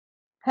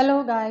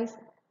Hello guys,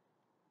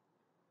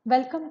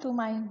 welcome to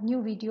my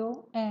new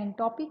video and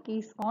topic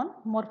is on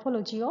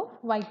morphology of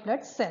white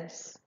blood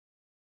cells.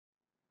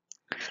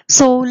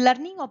 So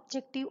learning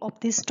objective of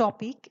this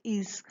topic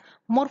is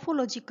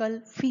morphological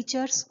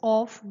features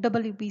of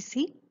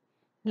WBC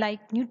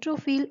like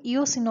neutrophil,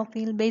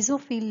 eosinophil,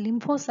 basophil,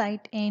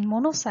 lymphocyte and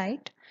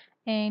monocyte,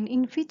 and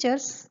in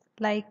features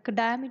like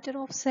diameter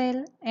of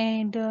cell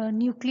and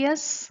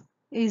nucleus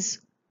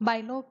is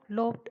bilobed,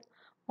 lobed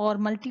or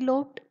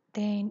multilobed,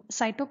 then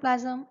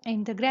cytoplasm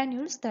and the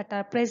granules that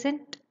are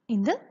present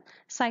in the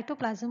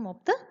cytoplasm of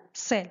the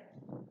cell.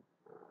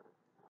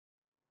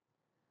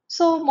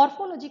 So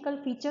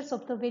morphological features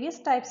of the various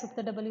types of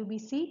the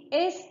WBC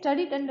is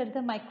studied under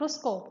the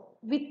microscope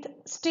with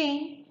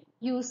stain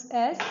used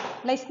as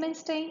Leishman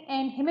stain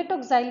and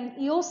hematoxylin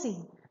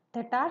eosin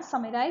that are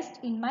summarized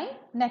in my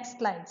next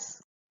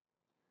slides.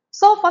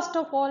 So first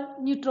of all,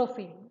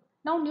 neutrophil.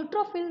 Now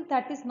neutrophil,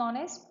 that is known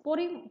as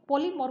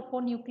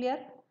polymorphonuclear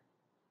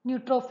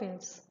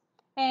neutrophils,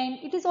 and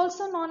it is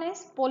also known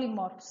as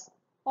polymorphs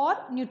or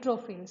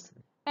neutrophils,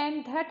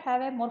 and that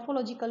have a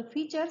morphological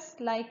features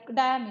like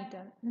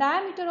diameter.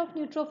 Diameter of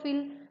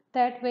neutrophil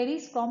that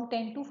varies from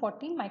 10 to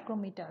 14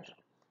 micrometer,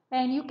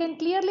 and you can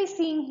clearly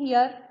see in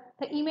here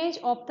the image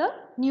of the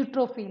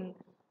neutrophil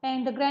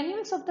and the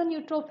granules of the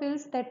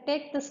neutrophils that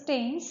take the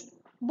stains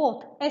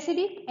both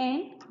acidic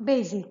and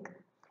basic,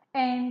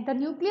 and the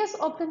nucleus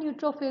of the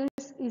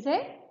neutrophils is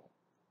a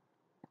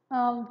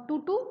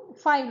 2 to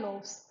 5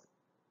 lobes.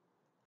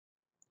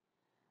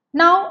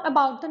 Now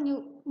about the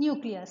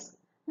nucleus.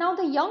 Now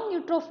the young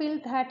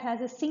neutrophil that has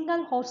a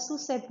single horseshoe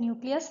shaped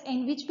nucleus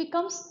and which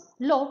becomes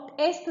lobed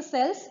as the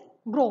cells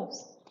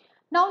grows.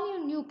 Now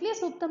the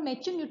nucleus of the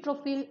mature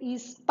neutrophil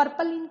is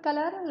purple in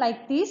color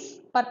like this,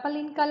 purple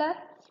in color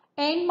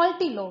and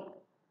multilobed.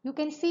 You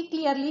can see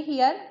clearly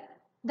here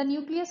the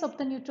nucleus of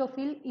the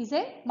neutrophil is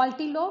a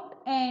multilobed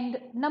and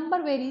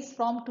number varies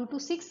from 2 to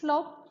 6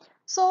 lobe.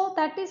 So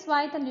that is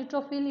why the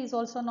neutrophil is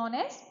also known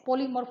as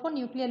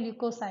polymorphonuclear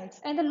leukocytes,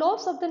 and the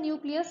lobes of the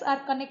nucleus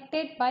are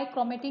connected by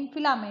chromatin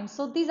filaments.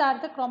 So these are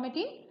the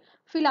chromatin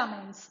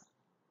filaments.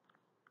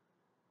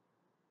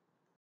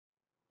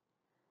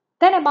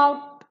 Then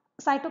about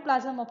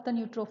cytoplasm of the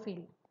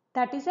neutrophil.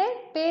 That is a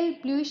pale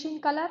bluish in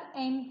color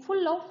and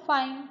full of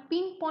fine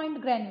pinpoint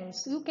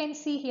granules. You can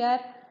see here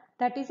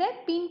that is a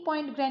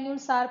pinpoint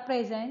granules are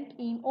present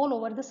in all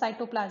over the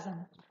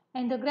cytoplasm.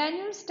 And the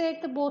granules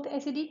take the both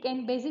acidic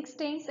and basic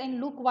stains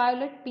and look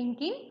violet pink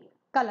in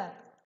color.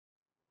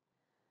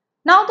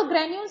 Now the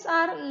granules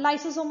are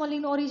lysosomal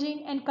in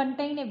origin and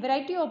contain a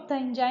variety of the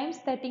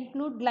enzymes that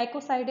include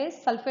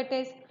glycosidase,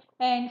 sulfatase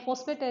and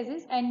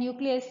phosphatases and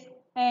nuclease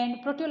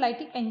and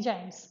proteolytic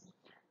enzymes.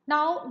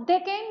 Now they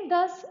can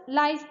thus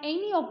lyse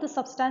any of the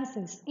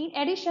substances. In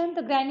addition,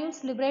 the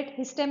granules liberate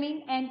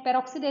histamine and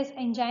peroxidase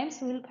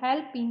enzymes will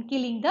help in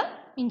killing the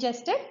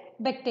ingested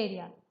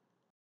bacteria.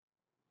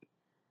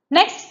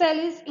 Next cell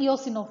is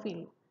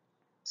eosinophil.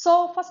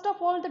 So first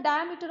of all, the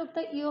diameter of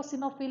the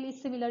eosinophil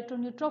is similar to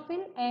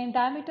neutrophil and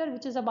diameter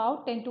which is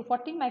about 10 to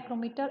 14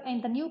 micrometer,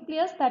 and the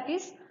nucleus that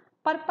is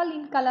purple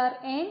in color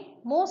and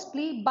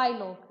mostly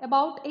bilobed.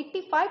 About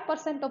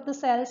 85% of the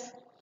cells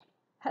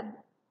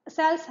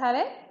have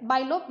a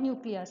bilobed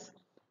nucleus,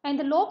 and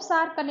the lobes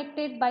are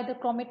connected by the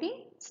chromatin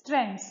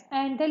strands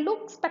and they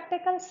look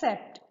spectacle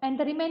shaped, and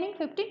the remaining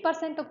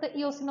 15% of the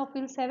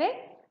eosinophils have a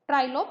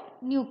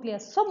trilobed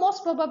nucleus. So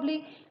most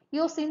probably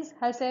eosins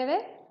has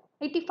a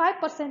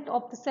 85%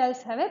 of the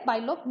cells have a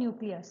bilobed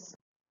nucleus.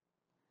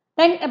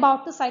 Then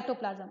about the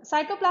cytoplasm.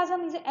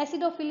 Cytoplasm is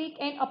acidophilic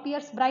and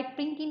appears bright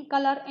pink in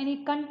color, and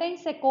it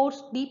contains a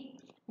coarse deep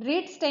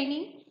red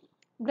staining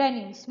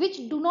granules which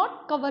do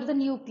not cover the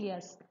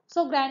nucleus.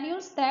 So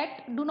granules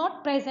that do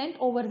not present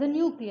over the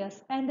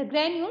nucleus, and the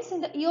granules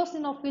in the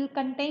eosinophil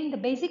contain the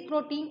basic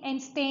protein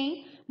and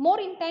stain more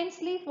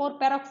intensely for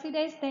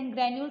peroxidase than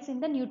granules in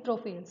the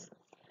neutrophils.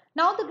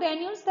 Now the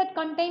granules that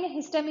contain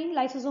histamine,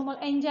 lysosomal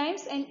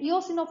enzymes and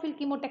eosinophil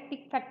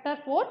chemotactic factor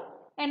for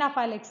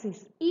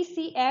anaphylaxis,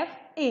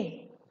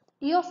 ECFA,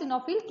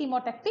 eosinophil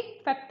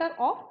chemotactic factor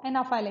of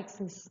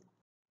anaphylaxis.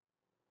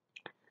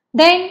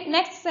 Then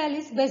next cell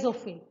is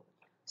basophil.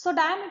 So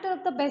diameter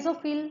of the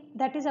basophil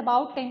that is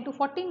about 10 to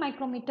 14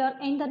 micrometer,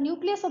 and the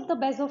nucleus of the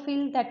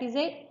basophil that is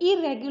a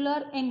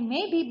irregular and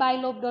may be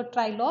bilobed or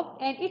trilobed,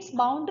 and its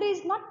boundary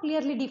is not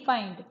clearly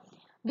defined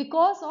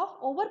because of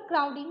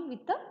overcrowding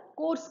with the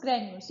coarse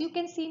granules. You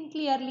can see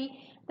clearly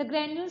the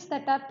granules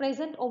that are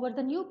present over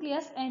the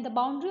nucleus and the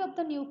boundary of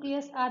the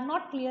nucleus are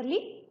not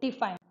clearly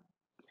defined.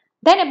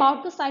 Then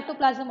about the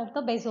cytoplasm of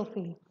the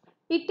basophil.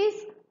 It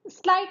is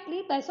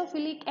slightly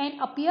basophilic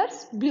and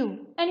appears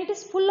blue, and it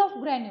is full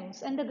of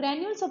granules, and the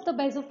granules of the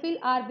basophil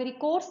are very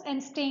coarse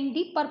and stained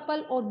deep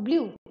purple or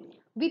blue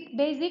with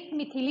basic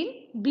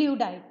methylene blue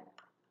dye.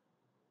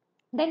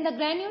 Then the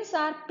granules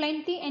are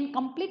plenty and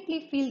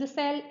completely fill the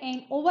cell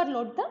and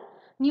overload the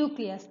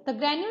nucleus. The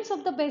granules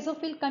of the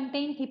basophil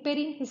contain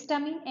heparin,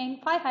 histamine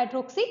and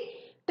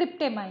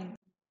 5-hydroxytryptamine.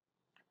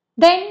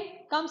 Then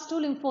comes to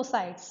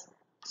lymphocytes.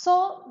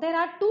 So there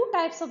are two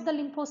types of the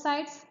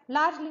lymphocytes,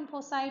 large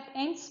lymphocyte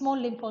and small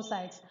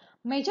lymphocytes.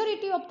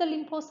 Majority of the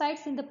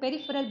lymphocytes in the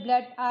peripheral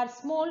blood are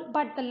small,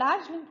 but the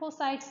large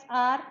lymphocytes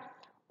are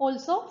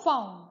also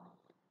found.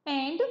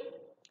 And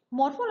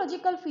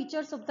morphological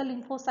features of the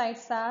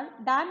lymphocytes are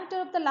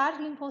diameter of the large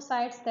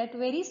lymphocytes that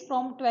varies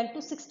from 12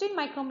 to 16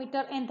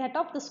 micrometer and that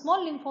of the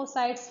small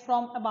lymphocytes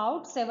from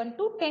about 7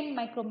 to 10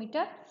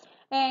 micrometer,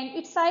 and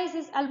its size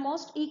is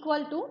almost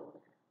equal to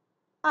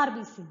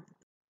RBC.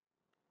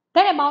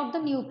 Then about the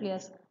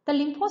nucleus. The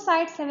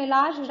lymphocytes have a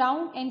large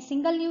round and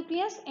single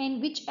nucleus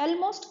and which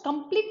almost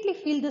completely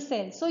fill the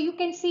cell. So you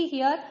can see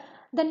here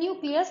the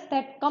nucleus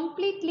that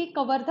completely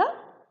cover the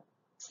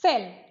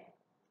cell,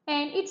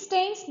 and it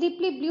stains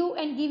deeply blue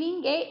and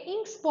giving a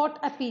ink spot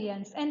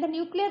appearance, and the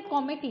nuclear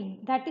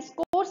chromatin that is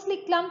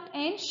coarsely clumped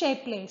and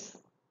shapeless.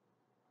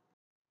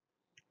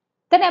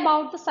 Then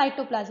about the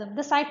cytoplasm.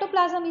 The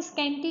cytoplasm is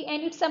scanty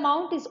and its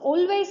amount is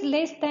always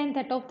less than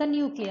that of the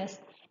nucleus,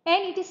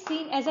 and it is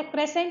seen as a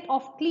crescent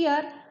of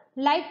clear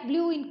light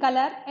blue in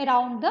color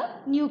around the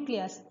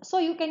nucleus. So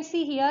you can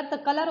see here the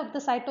color of the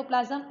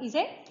cytoplasm is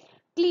a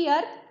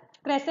clear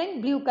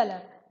crescent blue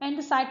color, and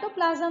the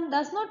cytoplasm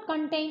does not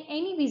contain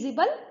any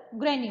visible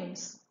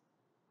granules.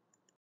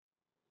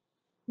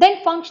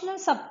 Then functional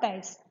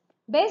subtypes.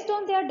 Based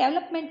on their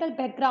developmental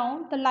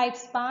background, the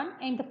lifespan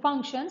and the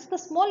functions, the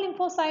small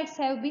lymphocytes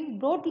have been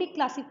broadly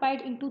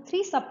classified into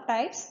three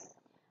subtypes: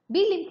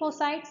 B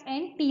lymphocytes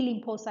and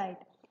T lymphocyte.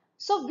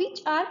 So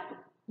which are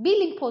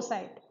B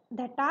lymphocyte?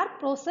 That are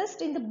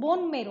processed in the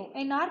bone marrow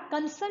and are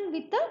concerned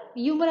with the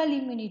humoral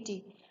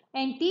immunity,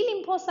 and T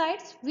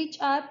lymphocytes which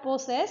are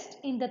processed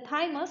in the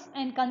thymus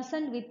and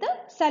concerned with the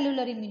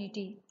cellular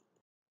immunity.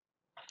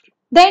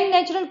 Then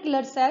natural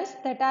killer cells,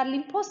 that are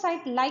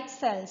lymphocyte-like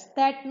cells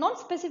that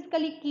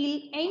non-specifically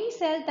kill any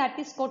cell that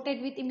is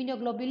coated with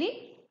immunoglobulin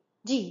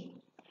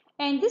G.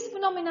 And this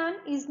phenomenon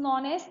is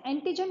known as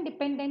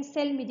antigen-dependent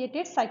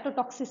cell-mediated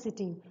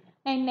cytotoxicity.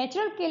 And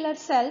natural killer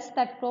cells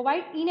that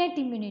provide innate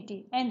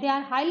immunity, and they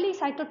are highly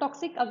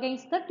cytotoxic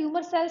against the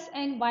tumor cells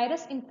and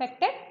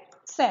virus-infected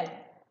cell.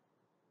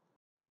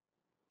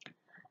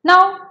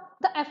 Now,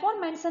 the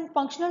aforementioned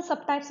functional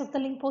subtypes of the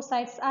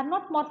lymphocytes are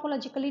not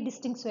morphologically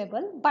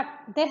distinguishable, but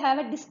they have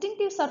a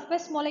distinctive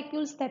surface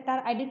molecules that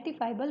are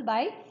identifiable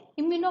by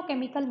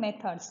immunochemical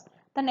methods.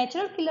 The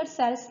natural killer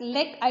cells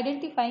lack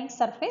identifying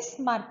surface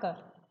marker.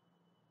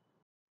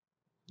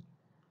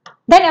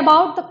 Then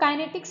about the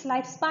kinetics,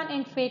 lifespan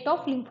and fate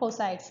of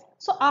lymphocytes.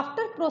 So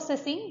after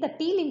processing the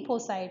T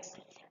lymphocytes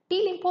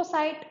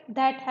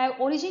that have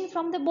origin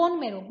from the bone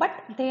marrow, but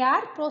they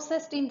are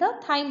processed in the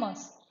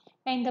thymus.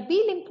 And the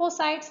B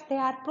lymphocytes, they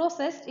are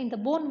processed in the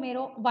bone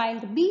marrow, while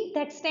the B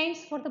that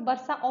stands for the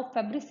bursa of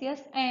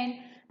Fabricius and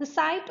the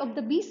site of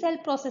the B cell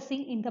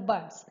processing in the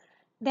buds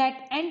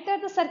that enter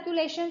the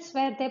circulations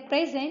where they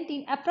present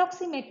in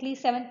approximately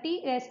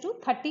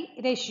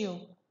 70:30 ratio.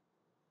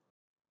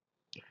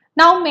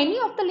 Now many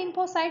of the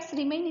lymphocytes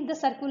remain in the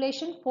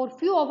circulation for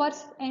few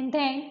hours and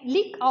then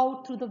leak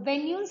out through the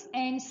venules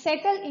and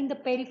settle in the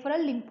peripheral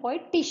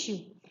lymphoid tissue,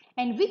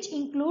 and which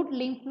include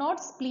lymph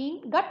nodes,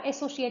 spleen, gut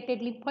associated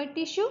lymphoid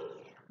tissue,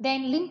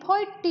 then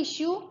lymphoid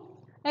tissue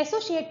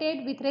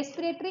associated with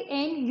respiratory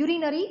and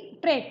urinary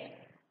tract.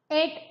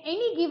 At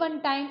any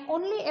given time,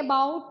 only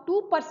about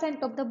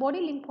 2% of the body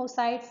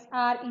lymphocytes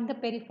are in the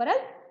peripheral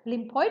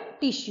lymphoid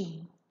tissue.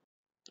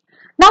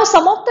 Now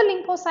some of the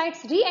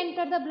lymphocytes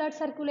re-enter the blood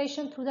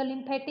circulation through the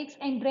lymphatics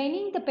and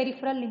draining the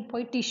peripheral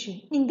lymphoid tissue.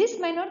 In this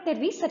manner, they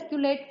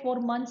recirculate for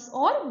months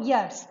or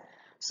years.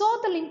 So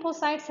the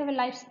lymphocytes have a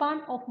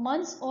lifespan of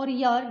months or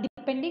year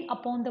depending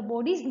upon the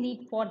body's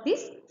need for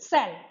this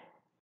cell.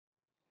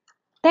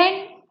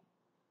 Then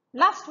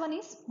last one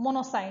is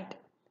monocyte.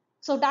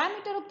 So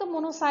diameter of the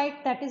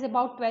monocyte, that is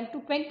about 12 to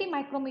 20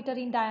 micrometer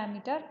in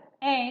diameter,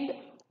 and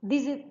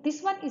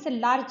this one is the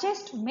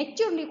largest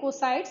mature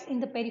leukocytes in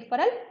the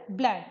peripheral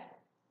blood.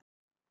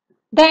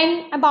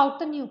 Then about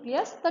the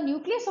nucleus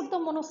of the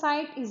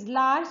monocyte is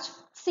large,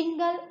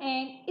 single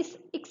and is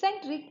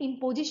eccentric in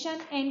position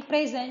and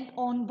present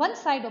on one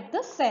side of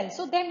the cell.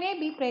 So they may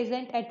be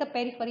present at the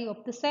periphery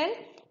of the cell.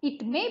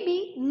 It may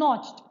be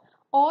notched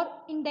or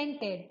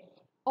indented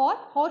or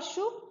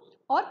horseshoe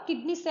or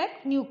kidney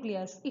shaped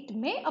nucleus. It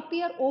may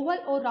appear oval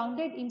or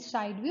rounded in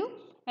side view,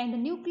 and the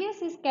nucleus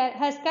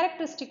has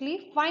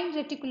characteristically fine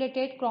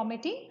reticulated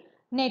chromatin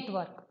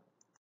network.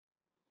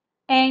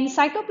 And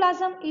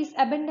cytoplasm is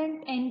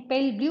abundant and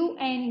pale blue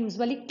and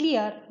usually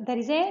clear. There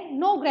is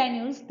no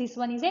granules. This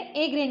one is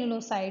a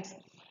granulocytes.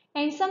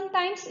 And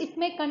sometimes it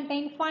may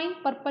contain fine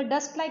purple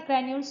dust-like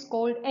granules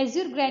called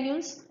azure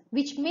granules,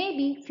 which may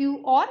be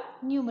few or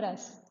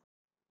numerous.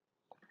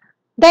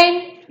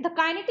 Then the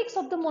kinetics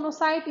of the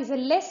monocyte is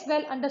less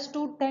well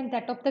understood than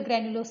that of the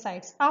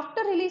granulocytes.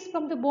 After release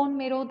from the bone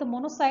marrow, the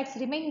monocytes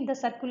remain in the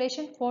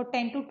circulation for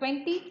 10 to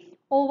 20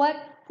 over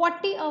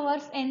 40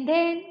 hours and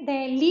then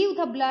they leave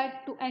the blood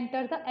to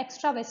enter the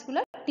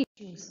extravascular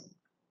tissues.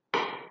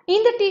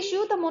 In the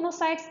tissue, the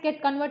monocytes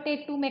get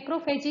converted to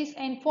macrophages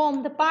and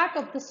form the part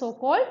of the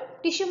so-called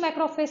tissue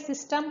macrophage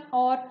system,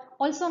 or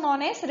also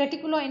known as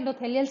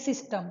reticuloendothelial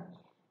system.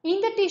 In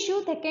the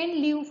tissue, they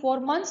can live for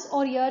months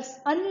or years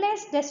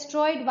unless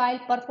destroyed while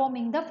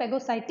performing the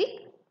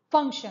phagocytic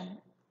function.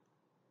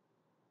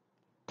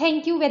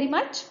 Thank you very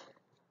much.